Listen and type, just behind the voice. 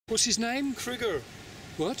What's his name? Krueger.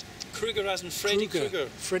 What? Krueger as in Freddy Krueger.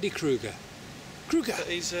 Freddy Krueger. Krueger. But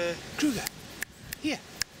he's Krueger. Here.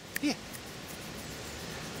 Here.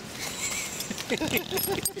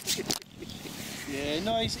 yeah,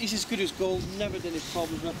 no, he's as good as gold. Never had any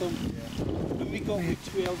problems with him. Yeah. And we got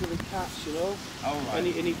with 2 elderly cats, you know. Oh, right.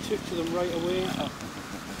 And he took to them right away.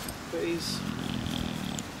 But he's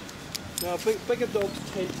no bigger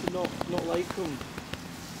dogs tend to not like him.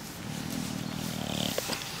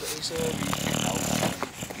 But he's He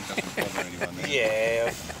doesn't bother anyone there.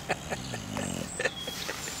 yeah.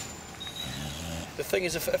 The thing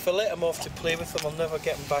is, if I let him off to play with him, I'll never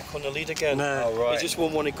get him back on the lead again. No. Oh, right. He just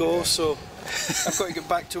won't want to go, so I've got to get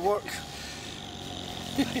back to work.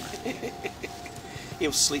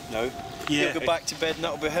 He'll sleep now. Yeah. He'll go back to bed and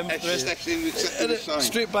that'll be him for the rest. That's exactly the same.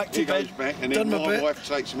 Straight back to he bed. Goes back, and done then my my bit. wife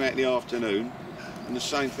takes him out in the afternoon, and the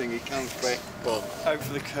same thing. He comes back. Out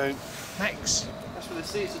for the count. Thanks. That's what they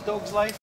say. It's a dog's life.